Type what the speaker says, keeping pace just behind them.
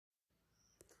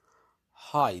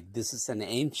Hi, this is an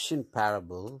ancient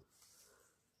parable.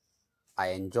 I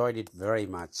enjoyed it very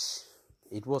much.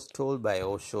 It was told by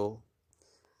Osho.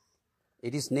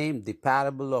 It is named The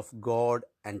Parable of God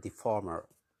and the Farmer.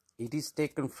 It is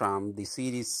taken from the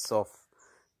series of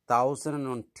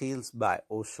 1001 Tales by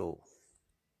Osho.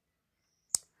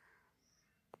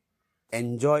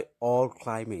 Enjoy all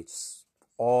climates,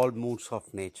 all moods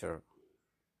of nature.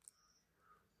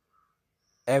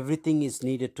 Everything is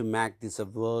needed to make this a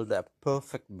world a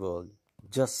perfect world.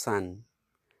 Just sun,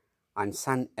 and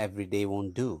sun every day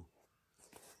won't do,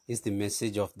 is the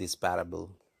message of this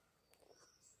parable.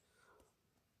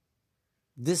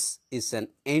 This is an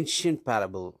ancient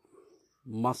parable,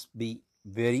 must be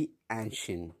very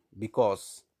ancient,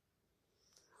 because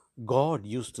God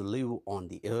used to live on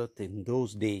the earth in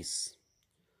those days.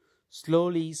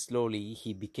 Slowly,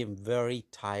 he became very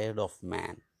tired of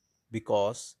man,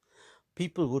 because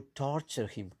people would torture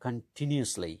him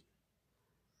continuously.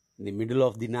 In the middle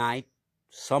of the night,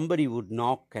 somebody would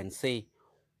knock and say,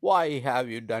 "Why have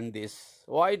you done this?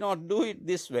 Why not do it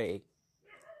this way?"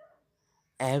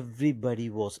 Everybody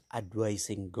was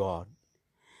advising God.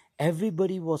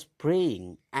 Everybody was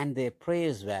praying, and their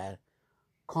prayers were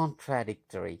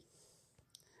contradictory.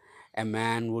 A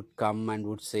man would come and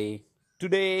would say,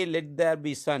 "Today let there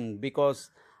be sun because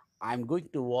I'm going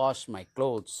to wash my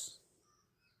clothes."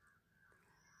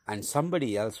 And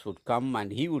somebody else would come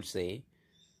and he would say,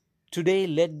 "Today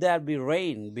let there be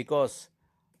rain because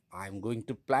I'm going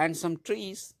to plant some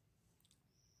trees."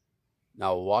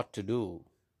 Now what to do?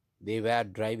 They were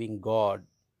driving God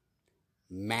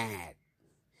mad.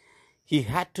 He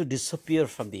had to disappear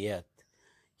from the earth.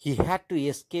 He had to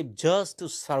escape just to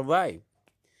survive.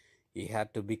 He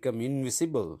had to become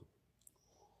invisible.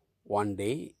 One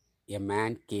day, a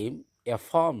man came, a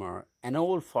farmer, an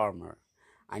old farmer,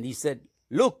 and he said,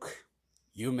 "Look,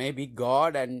 you may be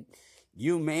God and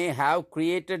you may have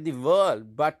created the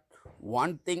world, but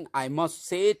one thing I must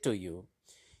say to you.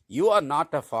 You are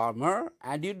not a farmer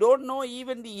and you don't know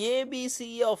even the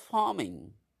ABC of farming.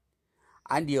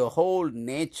 And your whole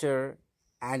nature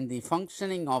and the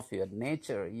functioning of your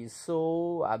nature is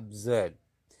so absurd.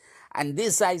 And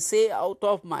this I say out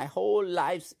of my whole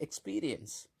life's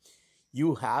experience.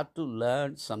 You have to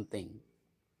learn something."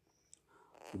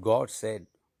 God said,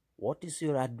 "What is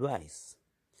your advice?"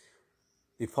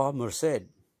 The farmer said,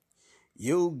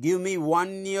 "You give me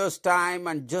 1 year's time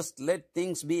and just let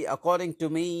things be according to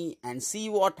me and see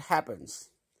what happens.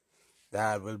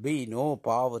 There will be no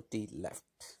poverty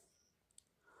left."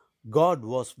 God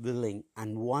was willing,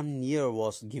 and 1 year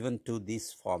was given to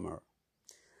this farmer.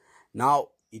 Now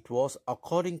it was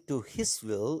according to his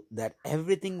will that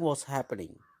everything was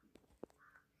happening.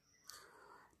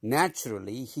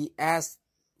 Naturally, he asked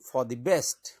for the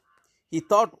best. He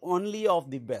thought only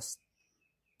of the best.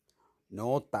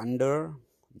 No thunder,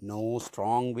 no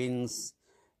strong winds,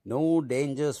 no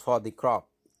dangers for the crop.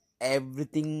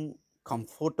 Everything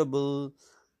comfortable,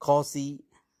 cozy,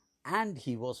 and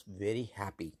he was very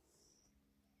happy.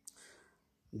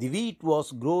 The wheat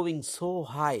was growing so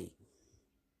high.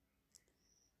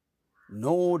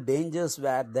 No dangers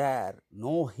were there,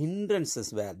 no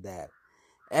hindrances were there.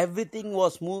 Everything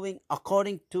was moving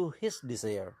according to his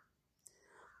desire.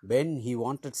 When he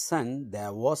wanted sun,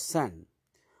 there was sun.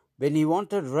 When he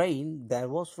wanted rain, there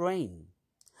was rain.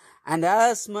 And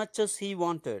as much as he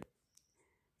wanted.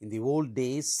 In the old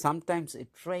days, sometimes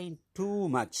it rained too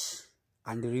much,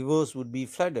 and the rivers would be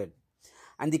flooded,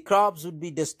 and the crops would be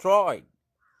destroyed.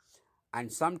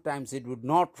 And sometimes it would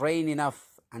not rain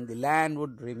enough, and the land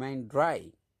would remain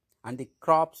dry, and the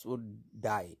crops would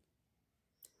die.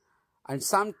 And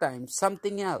sometimes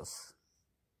something else.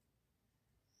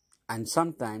 And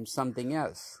sometimes something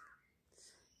else.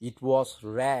 It was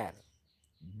rare,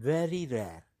 very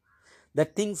rare,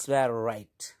 that things were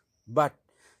right. But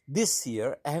this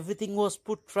year, everything was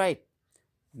put right,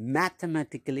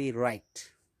 mathematically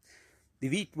right. The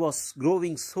wheat was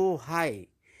growing so high,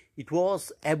 it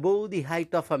was above the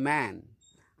height of a man,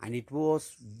 and it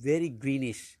was very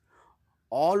greenish.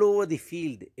 All over the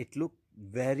field, it looked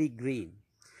very green.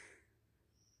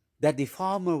 That the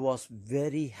farmer was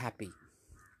very happy.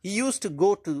 He used to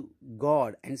go to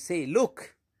God and say,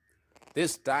 "Look,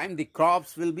 this time the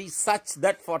crops will be such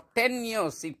that for 10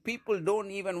 years, if people don't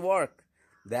even work,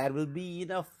 there will be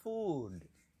enough food."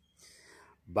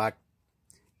 But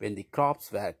when the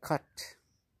crops were cut,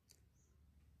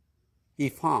 he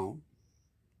found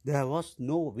there was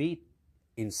no wheat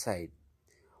inside.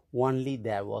 Only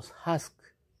there was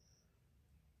husk.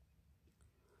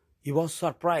 He was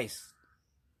surprised,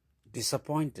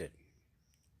 disappointed,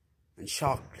 and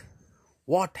shocked.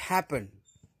 What happened?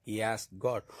 He asked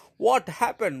God, "What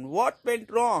happened? What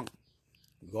went wrong?"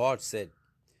 God said,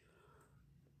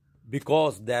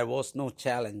 "Because there was no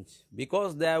challenge,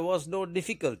 because there was no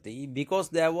difficulty, because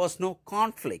there was no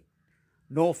conflict,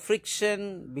 no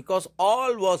friction, because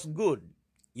all was good.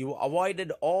 You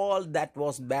avoided all that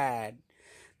was bad.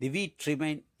 The wheat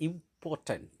remained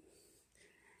important.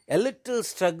 A little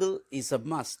struggle is a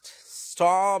must.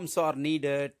 Storms are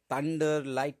needed, thunder,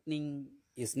 lightning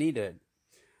is needed.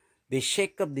 They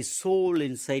shake up the soul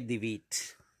inside the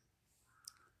wheat."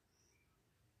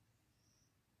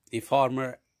 The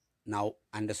farmer now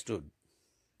understood.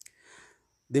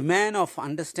 The man of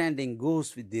understanding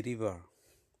goes with the river,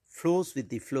 flows with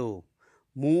the flow,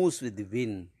 moves with the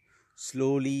wind.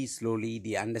 Slowly, slowly,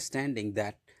 the understanding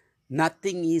that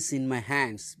nothing is in my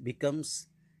hands becomes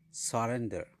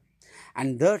surrender.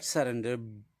 And that surrender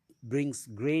brings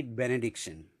great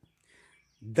benediction.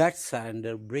 That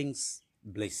surrender brings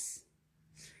bliss.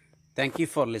 Thank you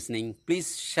for listening.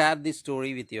 Please share this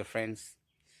story with your friends.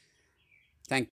 Thank you.